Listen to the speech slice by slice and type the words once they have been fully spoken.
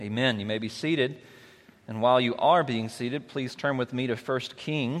Amen. You may be seated. And while you are being seated, please turn with me to 1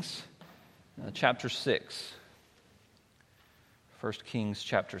 Kings chapter 6. 1 Kings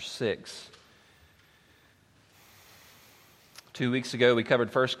chapter 6. 2 weeks ago, we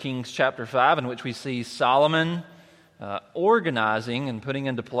covered 1 Kings chapter 5, in which we see Solomon organizing and putting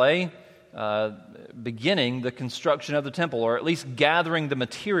into play, beginning the construction of the temple, or at least gathering the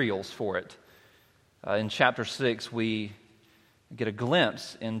materials for it. In chapter 6, we get a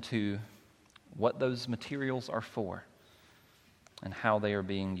glimpse into what those materials are for and how they are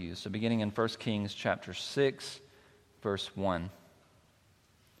being used. So beginning in 1 Kings chapter 6, verse 1.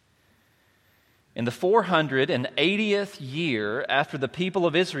 In the 480th year after the people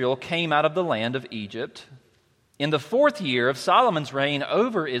of Israel came out of the land of Egypt, in the 4th year of Solomon's reign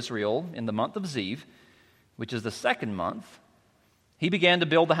over Israel, in the month of Ziv, which is the 2nd month, he began to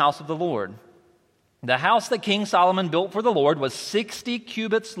build the house of the Lord. The house that King Solomon built for the Lord was 60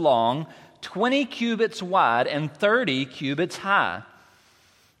 cubits long, 20 cubits wide, and 30 cubits high.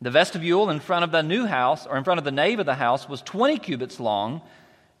 The vestibule in front of the new house, or in front of the nave of the house, was 20 cubits long,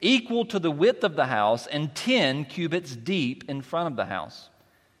 equal to the width of the house, and 10 cubits deep in front of the house.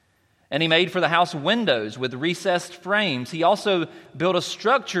 And he made for the house windows with recessed frames. He also built a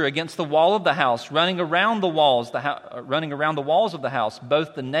structure against the wall of the house, running around the walls of the house,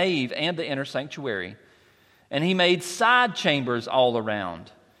 both the nave and the inner sanctuary. And he made side chambers all around.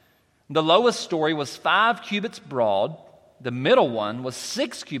 The lowest story was 5 cubits broad, the middle one was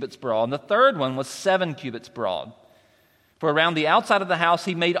 6 cubits broad, and the third one was 7 cubits broad. For around the outside of the house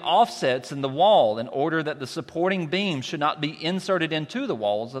he made offsets in the wall in order that the supporting beams should not be inserted into the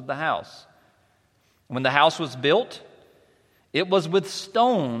walls of the house. When the house was built, it was with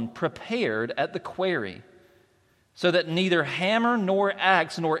stone prepared at the quarry, so that neither hammer nor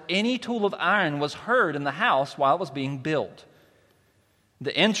axe nor any tool of iron was heard in the house while it was being built.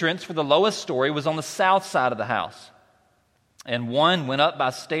 The entrance for the lowest story was on the south side of the house, and one went up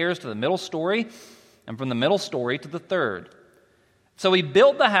by stairs to the middle story, and from the middle story to the third. So he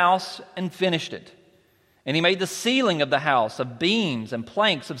built the house and finished it. And he made the ceiling of the house of beams and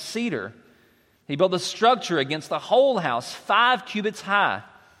planks of cedar. He built the structure against the whole house, 5 cubits high,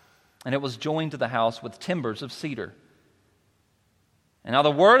 and it was joined to the house with timbers of cedar. And now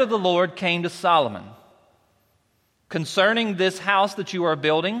the word of the Lord came to Solomon. Concerning this house that you are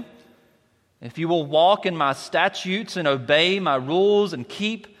building, if you will walk in my statutes and obey my rules and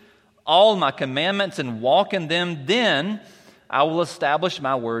keep all my commandments and walk in them, then I will establish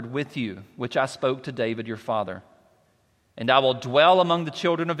my word with you, which I spoke to David your father. And I will dwell among the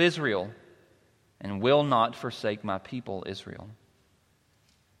children of Israel and will not forsake my people Israel.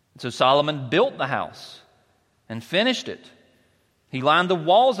 So Solomon built the house and finished it. He lined the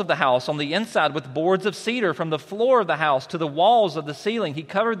walls of the house on the inside with boards of cedar from the floor of the house to the walls of the ceiling. He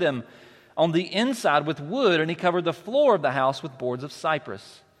covered them on the inside with wood, and he covered the floor of the house with boards of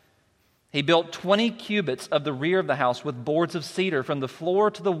cypress. He built 20 cubits of the rear of the house with boards of cedar from the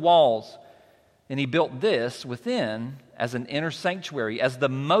floor to the walls. And he built this within as an inner sanctuary, as the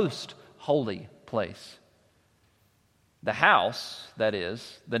most holy place. The house, that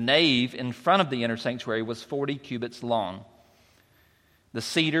is, the nave in front of the inner sanctuary, was 40 cubits long. The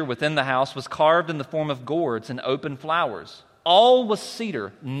cedar within the house was carved in the form of gourds and open flowers. All was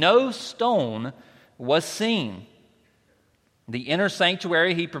cedar. No stone was seen. The inner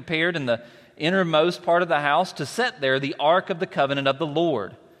sanctuary he prepared in the innermost part of the house to set there the ark of the covenant of the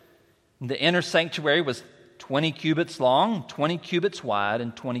Lord. The inner sanctuary was 20 cubits long, 20 cubits wide,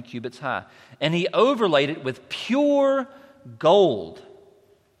 and 20 cubits high. And he overlaid it with pure gold.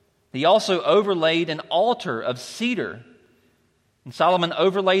 He also overlaid an altar of cedar. And Solomon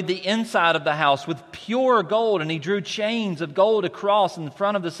overlaid the inside of the house with pure gold, and he drew chains of gold across in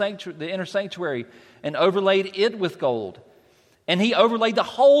front of the inner sanctuary and overlaid it with gold. And he overlaid the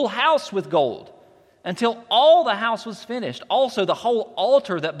whole house with gold until all the house was finished. Also, the whole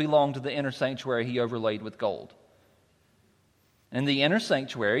altar that belonged to the inner sanctuary he overlaid with gold. In the inner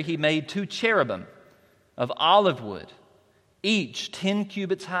sanctuary, he made 2 cherubim of olive wood, each 10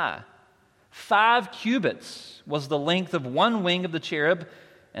 cubits high. 5 cubits was the length of one wing of the cherub,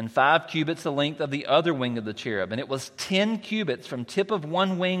 and 5 cubits the length of the other wing of the cherub. And it was 10 cubits from tip of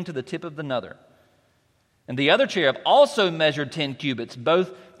one wing to the tip of another. And the other cherub also measured 10 cubits.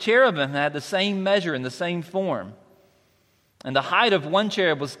 Both cherubim had the same measure and the same form. And the height of one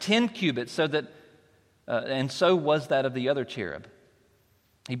cherub was 10 cubits, and so was that of the other cherub.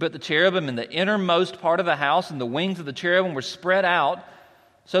 He put the cherubim in the innermost part of the house, and the wings of the cherubim were spread out,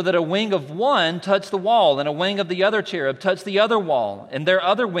 so that a wing of one touched the wall, and a wing of the other cherub touched the other wall, and their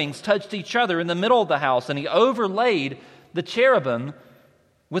other wings touched each other in the middle of the house. And he overlaid the cherubim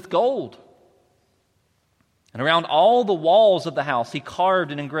with gold. And around all the walls of the house, he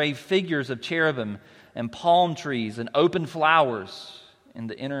carved and engraved figures of cherubim and palm trees and open flowers in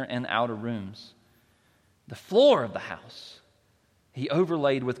the inner and outer rooms. The floor of the house he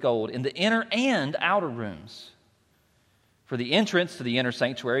overlaid with gold in the inner and outer rooms. For the entrance to the inner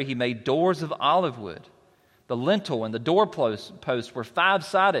sanctuary, he made doors of olive wood. The lintel and the doorposts were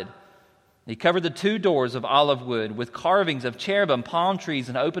 5-sided. He covered the 2 doors of olive wood with carvings of cherubim, palm trees,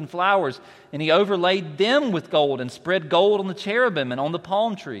 and open flowers, and he overlaid them with gold and spread gold on the cherubim and on the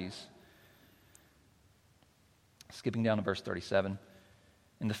palm trees. Skipping down to verse 37.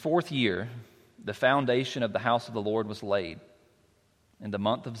 In the 4th year, the foundation of the house of the Lord was laid in the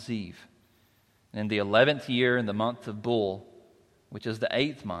month of Ziv. And in the 11th year, in the month of Bul, which is the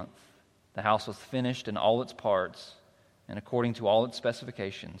 8th month, the house was finished in all its parts, and according to all its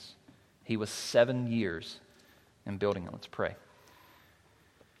specifications. He was 7 years in building it. Let's pray.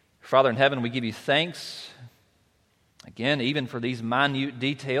 Father in heaven, we give you thanks, again, even for these minute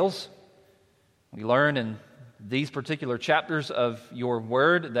details. We learn in these particular chapters of your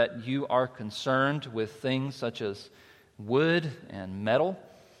word that you are concerned with things such as wood and metal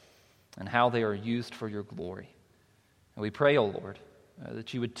and how they are used for your glory. And we pray, O Lord,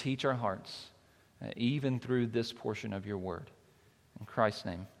 that you would teach our hearts even through this portion of your word. In Christ's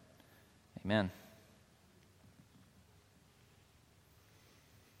name, amen.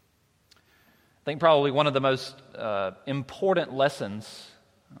 I think probably one of the most important lessons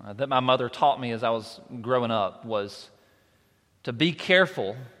that my mother taught me as I was growing up was to be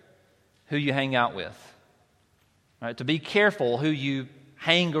careful who you hang out with. Right? To be careful who you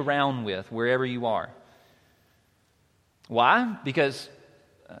hang around with wherever you are. Why? Because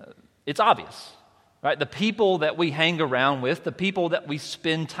it's obvious. Right? The people that we hang around with, the people that we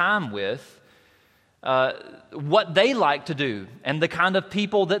spend time with, what they like to do and the kind of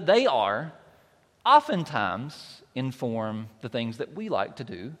people that they are oftentimes inform the things that we like to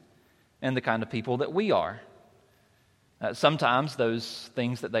do and the kind of people that we are. Sometimes those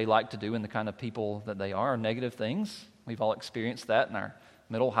things that they like to do and the kind of people that they are negative things. We've all experienced that in our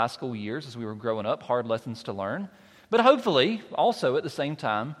middle high school years as we were growing up, hard lessons to learn. But hopefully, also at the same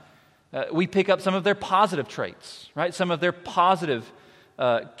time, we pick up some of their positive traits, right? Some of their positive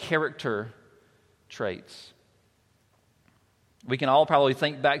character traits. We can all probably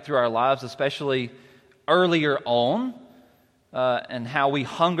think back through our lives, especially earlier on, and how we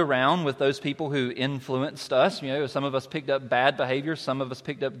hung around with those people who influenced us. You know, some of us picked up bad behaviors, some of us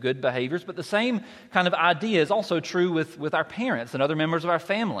picked up good behaviors, but the same kind of idea is also true with our parents and other members of our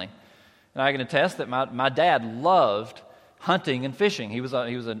family. And I can attest that my dad loved hunting and fishing. He was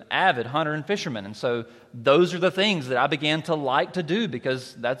an avid hunter and fisherman, and so those are the things that I began to like to do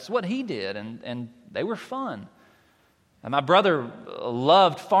because that's what he did, and they were fun. And my brother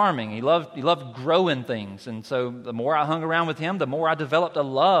loved farming. He loved growing things, and so the more I hung around with him, the more I developed a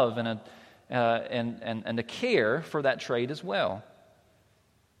love and a care for that trade as well.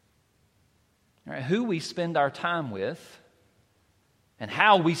 All right, who we spend our time with and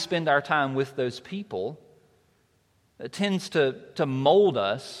how we spend our time with those people tends to mold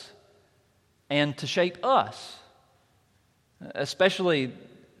us and to shape us, especially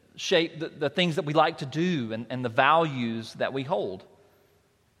shape the things that we like to do and the values that we hold.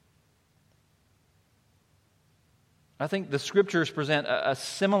 I think the Scriptures present a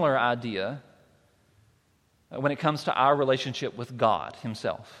similar idea when it comes to our relationship with God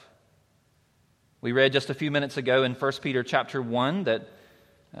Himself. We read just a few minutes ago in 1 Peter chapter 1 that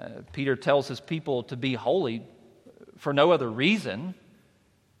Peter tells his people to be holy for no other reason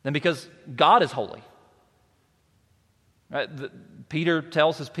than because God is holy. Right? Peter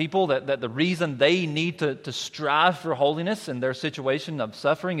tells his people that the reason they need to strive for holiness in their situation of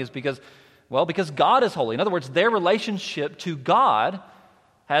suffering is because God is holy. In other words, their relationship to God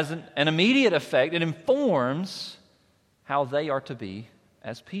has an immediate effect. It informs how they are to be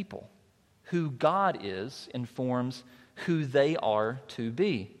as people. Who God is informs who they are to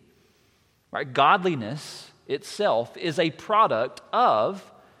be. Right? Godliness itself is a product of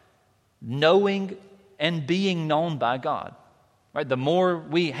knowing and being known by God. Right? The more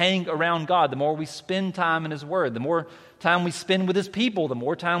we hang around God, the more we spend time in His Word, the more time we spend with His people, the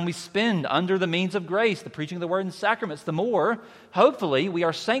more time we spend under the means of grace, the preaching of the Word and sacraments, the more, hopefully, we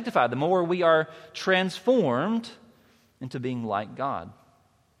are sanctified, the more we are transformed into being like God.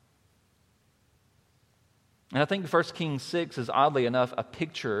 And I think 1 Kings 6 is, oddly enough, a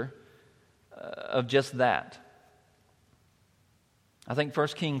picture of just that. I think 1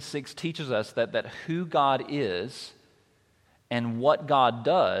 Kings 6 teaches us that who God is and what God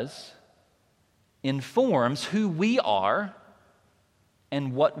does informs who we are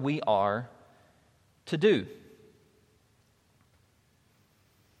and what we are to do.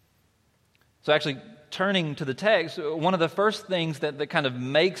 So actually, turning to the text, one of the first things that kind of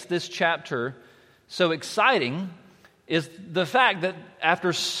makes this chapter so exciting is the fact that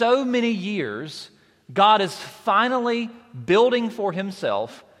after so many years, God is finally building for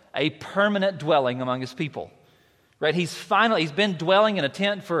himself a permanent dwelling among his people. Right? He's been dwelling in a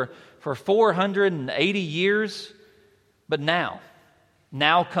tent for 480 years, but now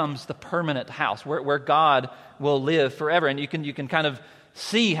comes the permanent house where God will live forever. And you can kind of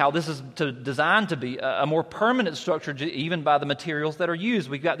see how this is designed to be a more permanent structure, even by the materials that are used.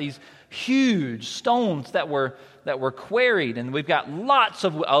 We've got these huge stones that were quarried, and we've got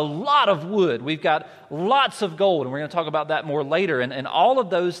a lot of wood. We've got lots of gold, and we're going to talk about that more later. And all of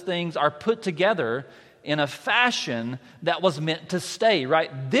those things are put together in a fashion that was meant to stay,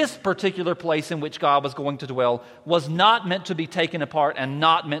 right? This particular place in which God was going to dwell was not meant to be taken apart and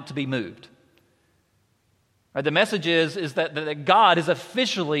not meant to be moved. Right? The message is that God is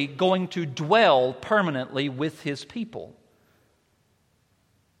officially going to dwell permanently with his people.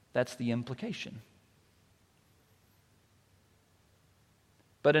 That's the implication.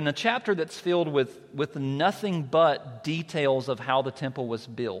 But in a chapter that's filled with nothing but details of how the temple was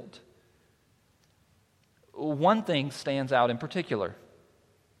built, one thing stands out in particular.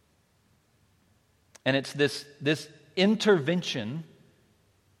 And it's this intervention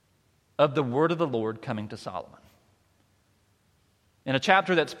of the word of the Lord coming to Solomon. In a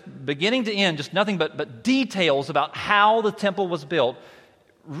chapter that's beginning to end, just nothing but details about how the temple was built,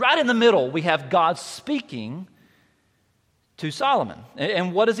 right in the middle we have God speaking to Solomon.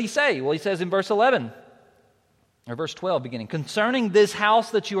 And what does he say? Well, he says in verse 11, or verse 12 beginning, concerning this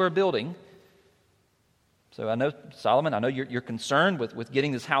house that you are building. So I know, Solomon, I know you're concerned with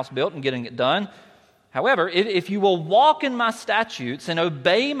getting this house built and getting it done. However, if you will walk in my statutes and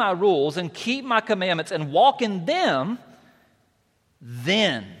obey my rules and keep my commandments and walk in them,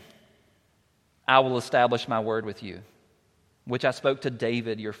 then I will establish my word with you, which I spoke to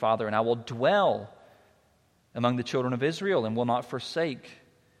David your father, and I will dwell among the children of Israel and will not forsake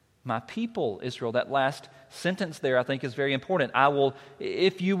my people, Israel. That last sentence there, I think, is very important.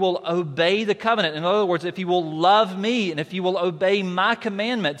 If you will obey the covenant, in other words, if you will love me and if you will obey my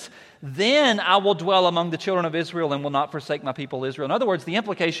commandments, then I will dwell among the children of Israel and will not forsake my people, Israel. In other words, the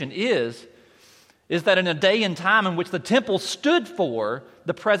implication is that in a day and time in which the temple stood for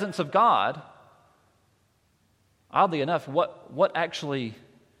the presence of God, oddly enough, what actually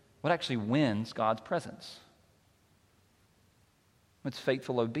wins God's presence? It's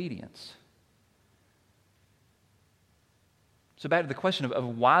faithful obedience. So back to the question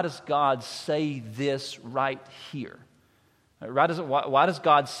of why does God say this right here? Why does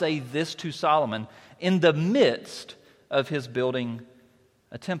God say this to Solomon in the midst of his building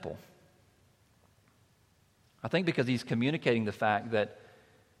a temple? I think because he's communicating the fact that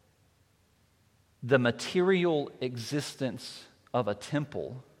the material existence of a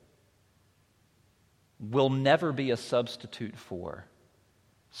temple will never be a substitute for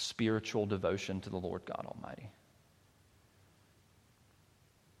spiritual devotion to the Lord God Almighty.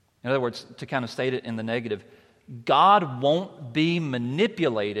 In other words, to kind of state it in the negative, God won't be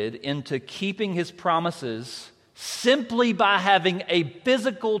manipulated into keeping his promises simply by having a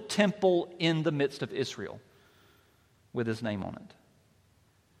physical temple in the midst of Israel with his name on it.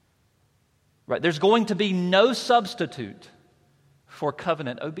 Right? There's going to be no substitute for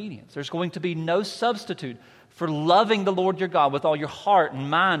covenant obedience. There's going to be no substitute for loving the Lord your God with all your heart and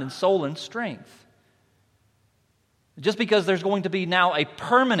mind and soul and strength. Just because there's going to be now a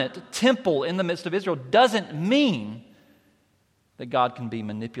permanent temple in the midst of Israel doesn't mean that God can be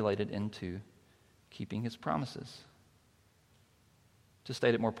manipulated into keeping his promises. To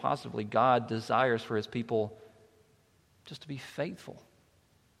state it more positively, God desires for his people just to be faithful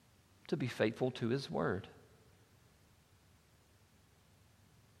to his word.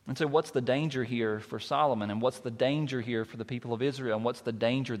 And so what's the danger here for Solomon? And what's the danger here for the people of Israel? And what's the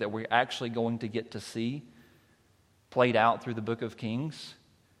danger that we're actually going to get to see played out through the book of Kings?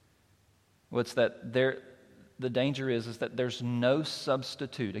 What's that the danger is that there's no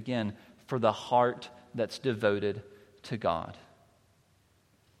substitute, again, for the heart that's devoted to God.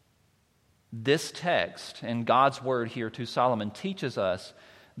 This text and God's word here to Solomon teaches us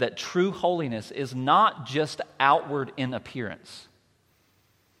that true holiness is not just outward in appearance.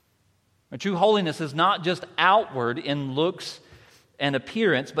 True holiness is not just outward in looks and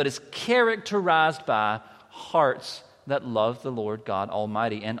appearance, but is characterized by hearts that love the Lord God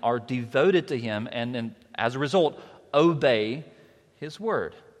Almighty and are devoted to him and as a result, obey his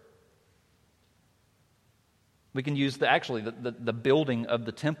word. We can use the building of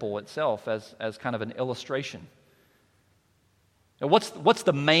the temple itself as kind of an illustration. Now, what's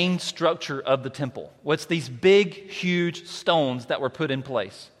the main structure of the temple? What's these big, huge stones that were put in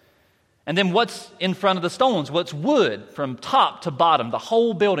place? And then what's in front of the stones? What's wood from top to bottom? The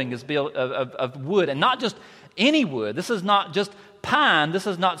whole building is built of wood, and not just any wood. This is not just pine. This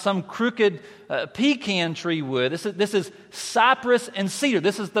is not some crooked pecan tree wood. This is cypress and cedar.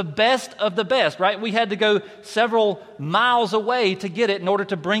 This is the best of the best, right? We had to go several miles away to get it in order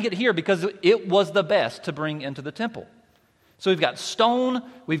to bring it here because it was the best to bring into the temple. So we've got stone,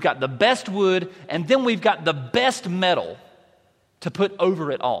 we've got the best wood, and then we've got the best metal to put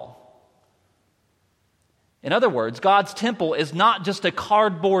over it all. In other words, God's temple is not just a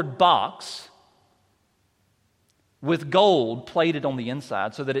cardboard box with gold plated on the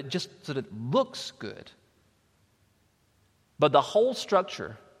inside so that it looks good. But the whole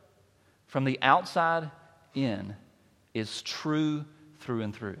structure from the outside in is true through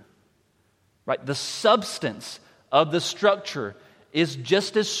and through. Right? The substance of the structure is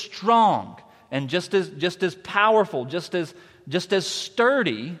just as strong and just as powerful, just as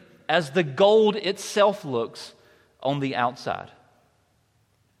sturdy as the gold itself looks on the outside.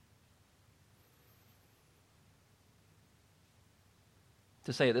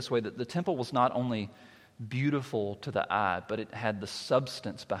 To say it this way, that the temple was not only beautiful to the eye, but it had the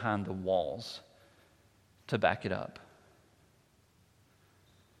substance behind the walls to back it up.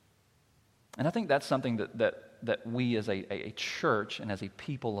 And I think that's something that we as a church and as a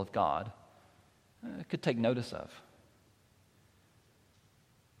people of God could take notice of.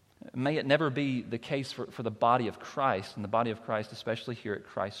 May it never be the case for the body of Christ, and the body of Christ, especially here at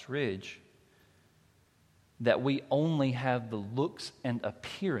Christ Ridge, that we only have the looks and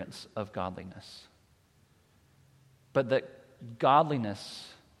appearance of godliness, but that godliness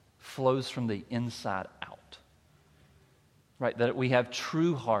flows from the inside out. Right? That we have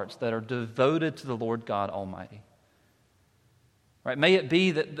true hearts that are devoted to the Lord God Almighty. Right? May it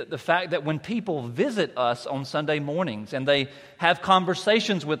be that the fact that when people visit us on Sunday mornings and they have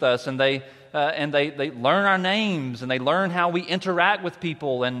conversations with us and they learn our names and they learn how we interact with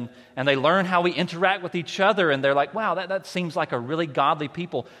people and they learn how we interact with each other and they're like, wow, that seems like a really godly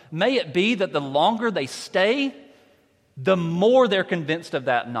people. May it be that the longer they stay, the more they're convinced of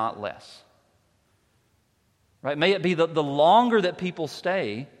that, not less. Right? May it be that the longer that people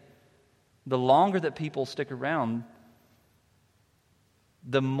stay, the longer that people stick around,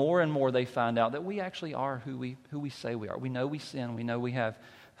 the more and more they find out that we actually are who we say we are. We know we sin, we know we have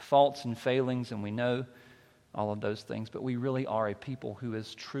faults and failings, and we know all of those things, but we really are a people who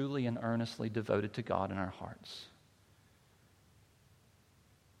is truly and earnestly devoted to God in our hearts.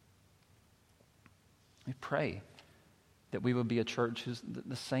 We pray that we would be a church who's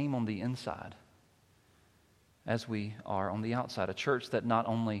the same on the inside as we are on the outside. A church that not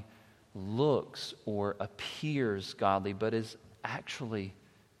only looks or appears godly, but is actually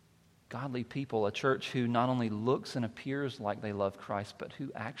godly people. A church who not only looks and appears like they love Christ, but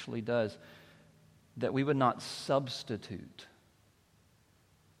who actually does. That we would not substitute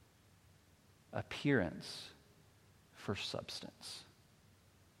appearance for substance.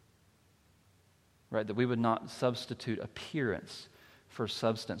 Right? That we would not substitute appearance for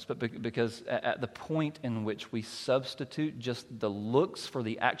substance, but because at the point in which we substitute just the looks for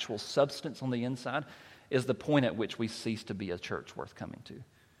the actual substance on the inside is the point at which we cease to be a church worth coming to.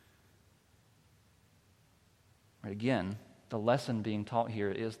 Right, again, the lesson being taught here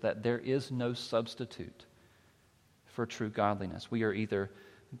is that there is no substitute for true godliness. We are either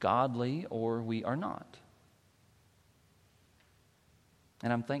godly or we are not.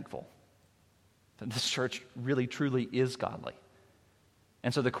 And I'm thankful that this church really truly is godly.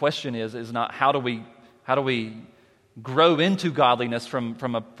 And so the question is not how do we grow into godliness from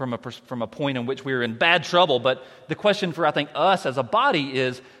a point in which we're in bad trouble, but the question for, I think, us as a body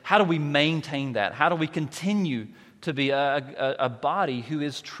is how do we maintain that? How do we continue to be a body who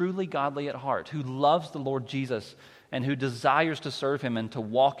is truly godly at heart, who loves the Lord Jesus and who desires to serve Him and to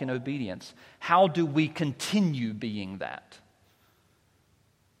walk in obedience? How do we continue being that?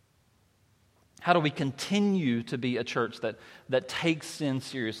 How do we continue to be a church that takes sin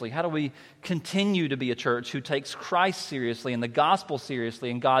seriously? How do we continue to be a church who takes Christ seriously and the gospel seriously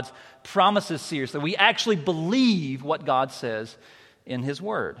and God's promises seriously? We actually believe what God says in His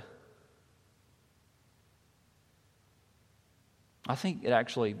Word. I think it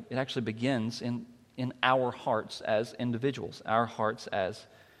actually begins in our hearts as individuals, our hearts as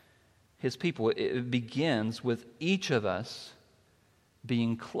His people. It begins with each of us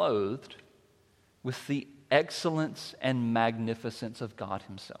being clothed with the excellence and magnificence of God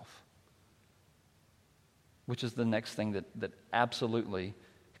Himself. which is the next thing that absolutely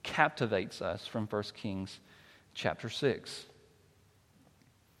captivates us from 1 Kings chapter 6.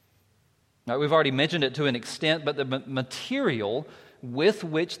 Now, we've already mentioned it to an extent, but the material with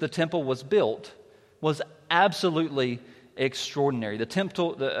which the temple was built was absolutely extraordinary. The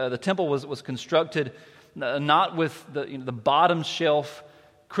temple was constructed not with the bottom shelf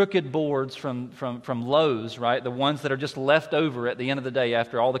crooked boards from Lowe's, right? The ones that are just left over at the end of the day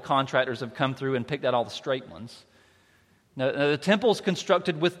after all the contractors have come through and picked out all the straight ones. Now, the temple's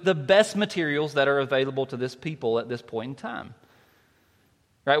constructed with the best materials that are available to this people at this point in time.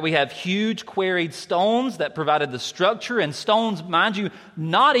 Right? We have huge quarried stones that provided the structure, and stones, mind you,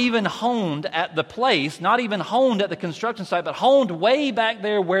 not even honed at the place, not even honed at the construction site, but honed way back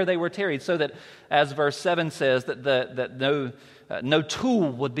there where they were tarried, so that, as verse 7 says, that no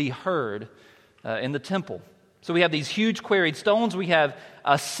tool would be heard in the temple. So we have these huge quarried stones. We have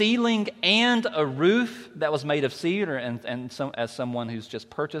a ceiling and a roof that was made of cedar. And as someone who's just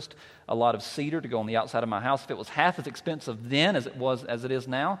purchased a lot of cedar to go on the outside of my house, if it was half as expensive then as it is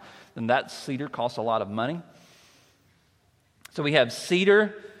now, then that cedar costs a lot of money. So we have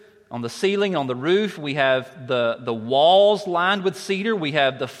cedar on the ceiling, on the roof. We have the walls lined with cedar. We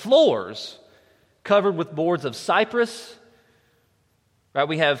have the floors covered with boards of cypress. Right,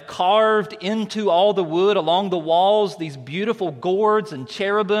 we have carved into all the wood along the walls these beautiful gourds and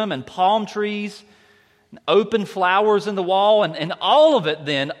cherubim and palm trees, and open flowers in the wall, and all of it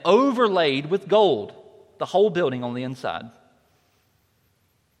then overlaid with gold, the whole building on the inside.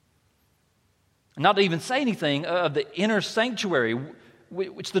 Not to even say anything of the inner sanctuary,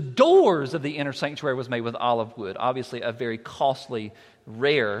 which the doors of the inner sanctuary was made with olive wood, obviously a very costly,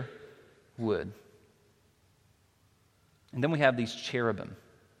 rare wood. And then we have these cherubim,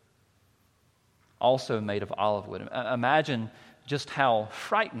 also made of olive wood. Imagine just how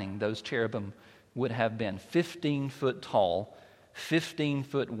frightening those cherubim would have been. 15-foot tall,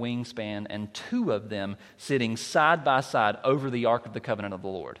 15-foot wingspan, and two of them sitting side by side over the Ark of the Covenant of the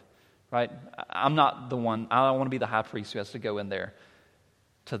Lord. Right? I'm not the one, I don't want to be the high priest who has to go in there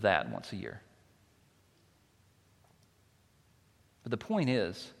to that once a year. But the point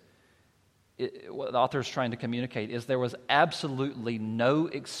is, what the author is trying to communicate is there was absolutely no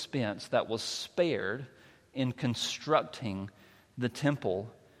expense that was spared in constructing the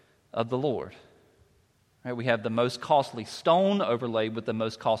temple of the Lord. Right, we have the most costly stone overlaid with the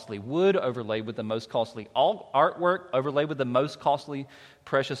most costly wood, overlaid with the most costly artwork, overlaid with the most costly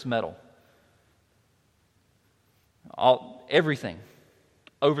precious metal. Everything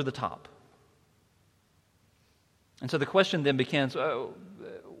over the top. And so the question then becomes,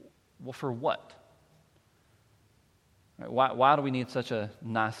 well, for what? Why do we need such a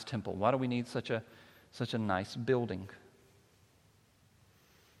nice temple? Why do we need such a nice building?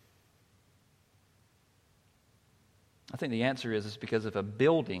 I think the answer is because if a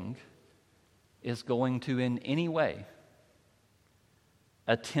building is going to in any way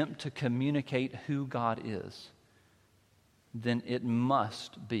attempt to communicate who God is, then it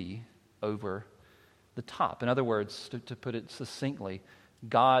must be over the top. In other words, to put it succinctly,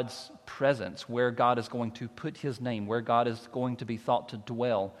 God's presence, where God is going to put his name, where God is going to be thought to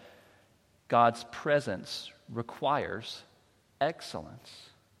dwell, God's presence requires excellence.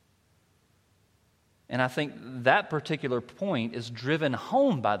 And I think that particular point is driven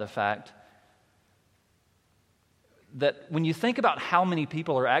home by the fact that when you think about how many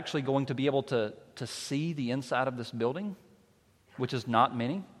people are actually going to be able to see the inside of this building, which is not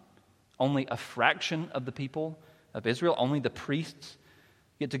many, only a fraction of the people of Israel, only the priests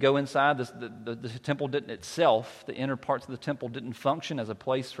get to go inside. The temple didn't itself, the inner parts of the temple didn't function as a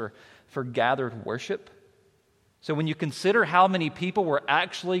place for gathered worship. So when you consider how many people were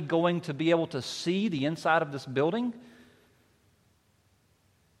actually going to be able to see the inside of this building,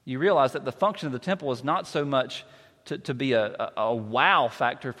 you realize that the function of the temple is not so much to be a wow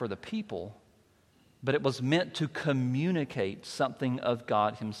factor for the people, but it was meant to communicate something of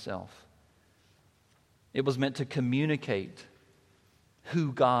God himself. It was meant to communicate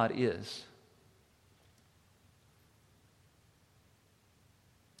who God is.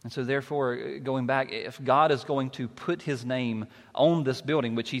 And so therefore, going back, if God is going to put his name on this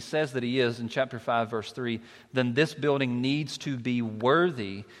building, which he says that he is in chapter 5, verse 3, then this building needs to be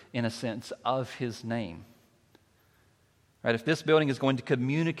worthy, in a sense, of his name. Right? If this building is going to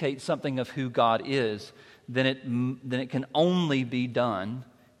communicate something of who God is, then it can only be done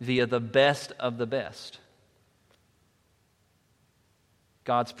via the best of the best.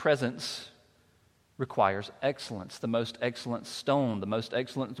 God's presence requires excellence, the most excellent stone, the most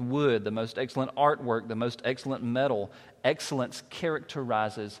excellent wood, the most excellent artwork, the most excellent metal. Excellence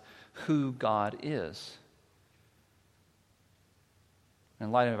characterizes who God is.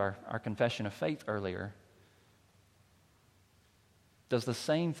 in light of our confession of faith earlier, does the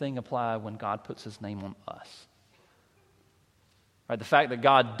same thing apply when God puts His name on us? Right, the fact that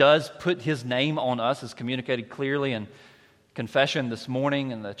God does put His name on us is communicated clearly in confession this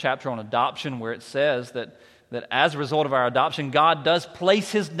morning in the chapter on adoption, where it says that as a result of our adoption, God does place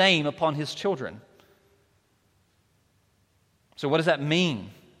His name upon His children. So what does that mean?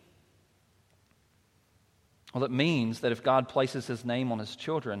 Well, it means that if God places His name on His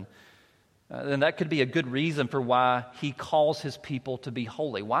children, then that could be a good reason for why He calls His people to be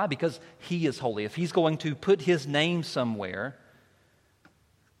holy. Why? Because He is holy. If He's going to put His name somewhere,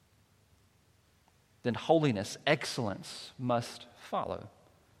 then holiness, excellence must follow.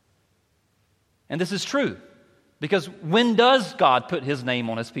 And this is true, because when does God put His name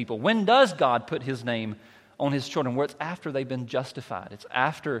on His people? When does God put His name on His children? Well, it's after they've been justified. It's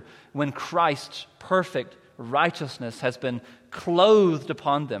after when Christ's perfect righteousness has been clothed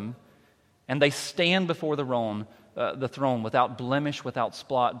upon them, and they stand before the throne without blemish, without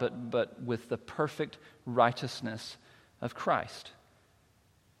spot, but with the perfect righteousness of Christ.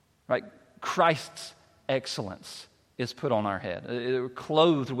 Right? Christ's excellence is put on our head. We're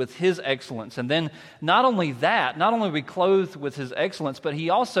clothed with His excellence. And then not only are we clothed with His excellence, but He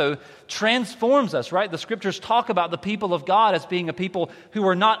also transforms us, right? The Scriptures talk about the people of God as being a people who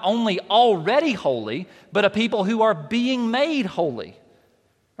are not only already holy, but a people who are being made holy.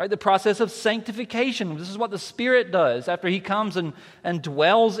 Right? The process of sanctification. This is what the Spirit does after He comes and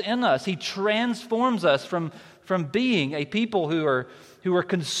dwells in us. He transforms us from being a people who are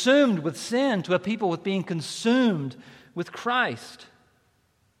consumed with sin to a people with being consumed with Christ.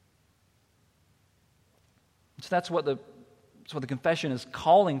 So that's what the confession is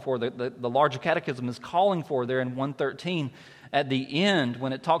calling for, the larger catechism is calling for there in 113 at the end,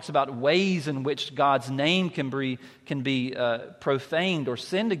 when it talks about ways in which God's name can be profaned or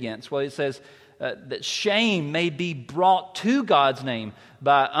sinned against. Well, it says that shame may be brought to God's name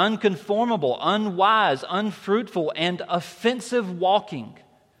by unconformable, unwise, unfruitful, and offensive walking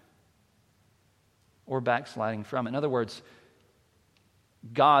or backsliding from it. In other words,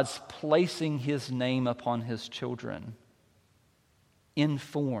 God's placing His name upon His children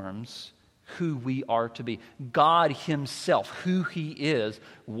informs who we are to be. God Himself, who He is,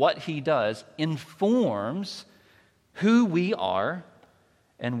 what He does, informs who we are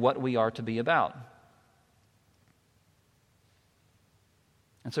and what we are to be about.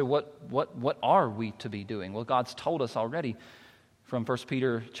 And so what are we to be doing? Well, God's told us already from 1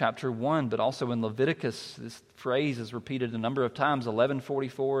 Peter chapter 1, but also in Leviticus. This phrase is repeated a number of times,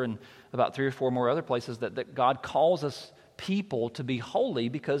 11:44 and about 3 or 4 more other places, that God calls us people to be holy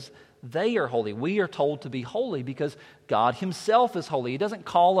because they are holy. We are told to be holy because God Himself is holy. He doesn't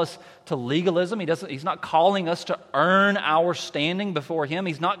call us to legalism. He's not calling us to earn our standing before Him.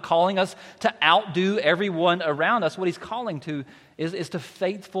 He's not calling us to outdo everyone around us. What He's calling to is to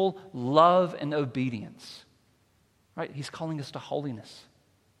faithful love and obedience. Right? He's calling us to holiness.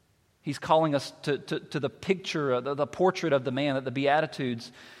 He's calling us to the picture, the portrait of the man that the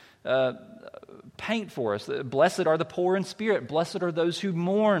Beatitudes paint for us. Blessed are the poor in spirit. Blessed are those who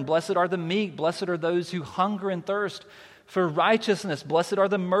mourn. Blessed are the meek. Blessed are those who hunger and thirst for righteousness. Blessed are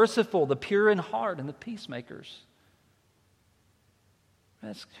the merciful, the pure in heart, and the peacemakers.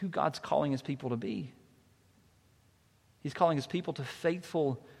 That's who God's calling His people to be. He's calling His people to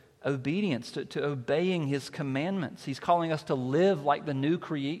faithful obedience, to obeying His commandments. He's calling us to live like the new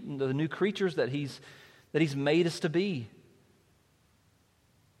creatures that He's made us to be.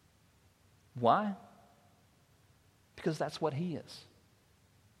 Why? Because that's what He is.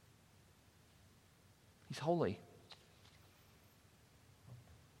 He's holy.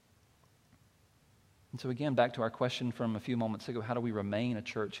 And so again, back to our question from a few moments ago, how do we remain a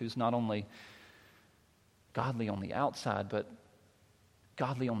church who's not only godly on the outside, but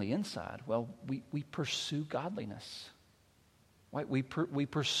godly on the inside? Well, we pursue godliness. Right? We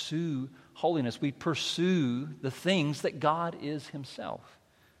pursue holiness. We pursue the things that God is Himself.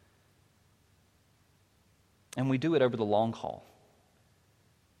 And we do it over the long haul.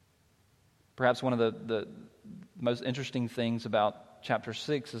 Perhaps one of the most interesting things about chapter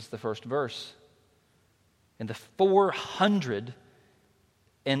 6 is the first verse. In the 480th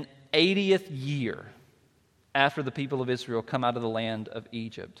year after the people of Israel come out of the land of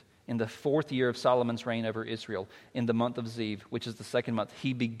Egypt, in the 4th year of Solomon's reign over Israel, in the month of Ziv, which is the 2nd month,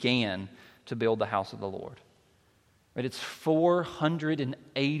 he began to build the house of the Lord. Right? It's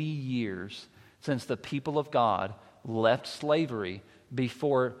 480 years since the people of God left slavery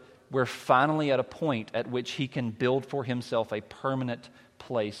before we're finally at a point at which He can build for Himself a permanent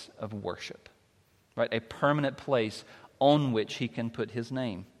place of worship. Right? A permanent place on which he can put his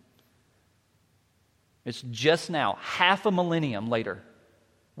name. It's just now, half a millennium later,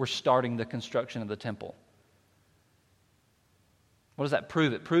 we're starting the construction of the temple. What does that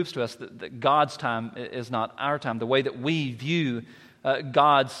prove? It proves to us that God's time is not our time. The way that we view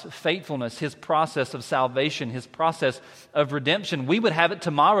God's faithfulness, His process of salvation, His process of redemption, we would have it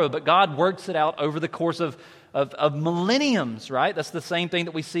tomorrow, but God works it out over the course of millenniums, right? That's the same thing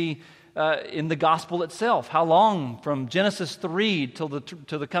that we see in the gospel itself. How long from Genesis 3 till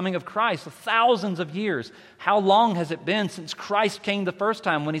the coming of Christ? Thousands of years. How long has it been since Christ came the first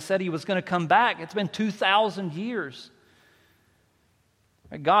time when He said He was going to come back? It's been 2,000 years.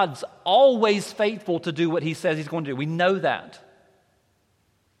 God's always faithful to do what He says He's going to do. We know that.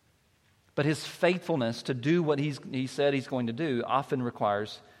 But His faithfulness to do what He said He's going to do often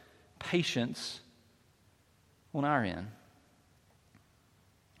requires patience on our end.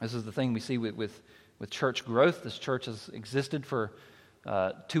 This is the thing we see with church growth. This church has existed for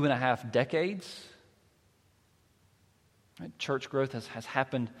 2.5 decades. Right? Church growth has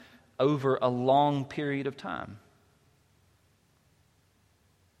happened over a long period of time.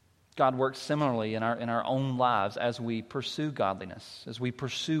 God works similarly in our own lives as we pursue godliness, as we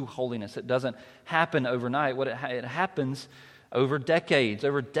pursue holiness. It doesn't happen overnight. It happens over decades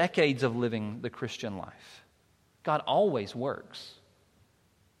of living the Christian life. God always works,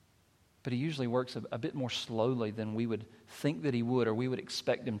 but He usually works a bit more slowly than we would think that He would, or we would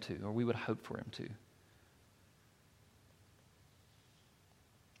expect Him to, or we would hope for Him to.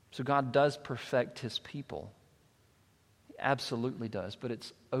 So God does perfect His people. Absolutely does, but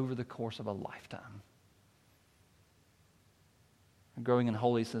it's over the course of a lifetime. Growing in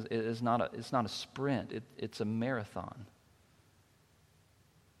holiness is not a sprint, it's a marathon.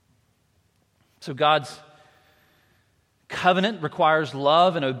 So God's covenant requires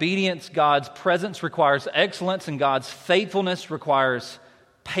love and obedience, God's presence requires excellence, and God's faithfulness requires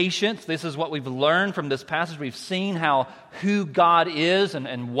patience. This is what we've learned from this passage. We've seen how who God is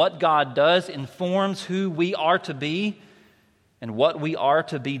and what God does informs who we are to be and what we are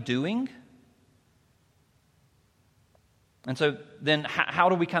to be doing. And so then how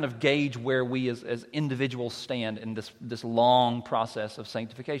do we kind of gauge where we as individuals stand in this long process of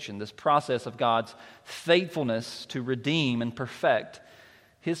sanctification, this process of God's faithfulness to redeem and perfect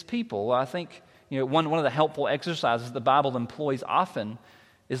His people? Well, I think one of the helpful exercises the Bible employs often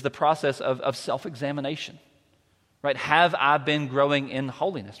is the process of self-examination. Right? Have I been growing in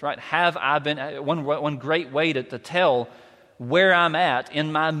holiness? Right? Have I been, one great way to tell where I'm at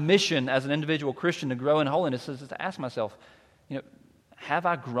in my mission as an individual Christian to grow in holiness is to ask myself, have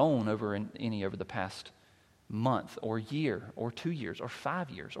I grown over the past month or year or 2 years or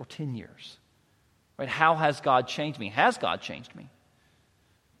 5 years or 10 years? Right? How has God changed me? Has God changed me?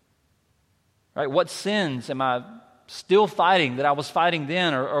 Right? What sins am I still fighting that I was fighting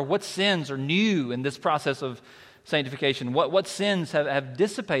then? Or what sins are new in this process of sanctification? What sins have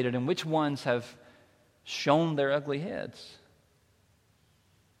dissipated and which ones have shown their ugly heads?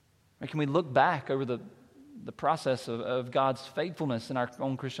 Or can we look back over the process of God's faithfulness in our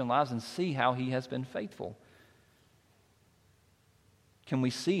own Christian lives and see how He has been faithful? Can we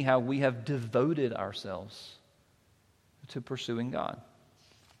see how we have devoted ourselves to pursuing God?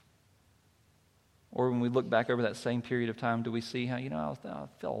 Or when we look back over that same period of time, do we see how, I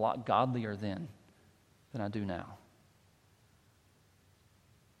feel a lot godlier then than I do now?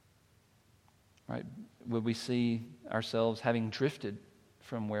 Right? Would we see ourselves having drifted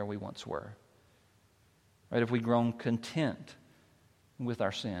from where we once were? Right? Have we grown content with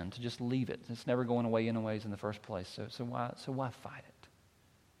our sin to just leave it? It's never going away anyways in the first place. So why fight it?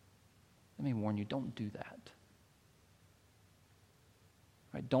 Let me warn you, don't do that.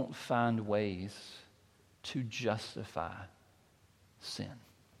 Right? Don't find ways to justify sin,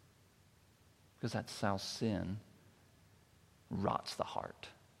 because that's how sin rots the heart.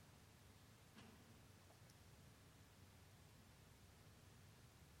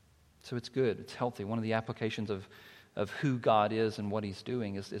 So it's good, it's healthy. One of the applications of who God is and what He's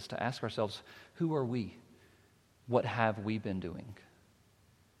doing is to ask ourselves, who are we? What have we been doing?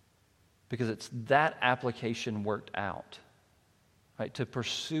 Because it's that application worked out, right? To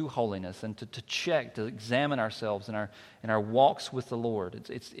pursue holiness and to check, to examine ourselves in our walks with the Lord.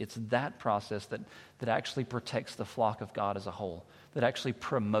 It's that process that actually protects the flock of God as a whole, that actually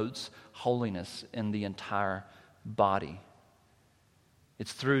promotes holiness in the entire body.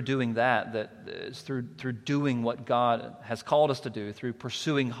 It's through doing that it's through doing what God has called us to do, through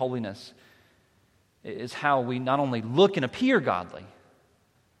pursuing holiness, is how we not only look and appear godly,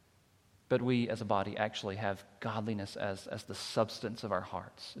 but we as a body actually have godliness as the substance of our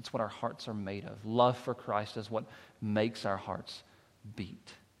hearts. It's what our hearts are made of. Love for Christ is what makes our hearts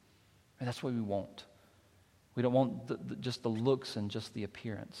beat. And that's what we want. We don't want just the looks and just the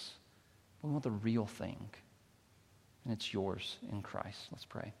appearance. We want the real thing. And it's yours in Christ. Let's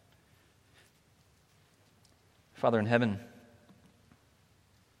pray. Father in heaven,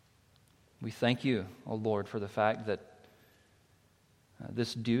 we thank you, O Lord, for the fact that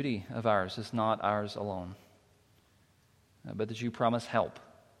this duty of ours is not ours alone, but that you promise help,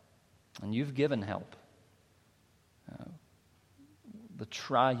 and you've given help. The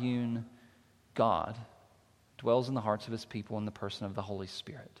triune God dwells in the hearts of his people in the person of the Holy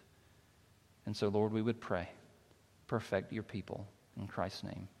Spirit. And so, Lord, we would pray, perfect your people in Christ's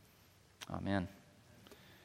name. Amen.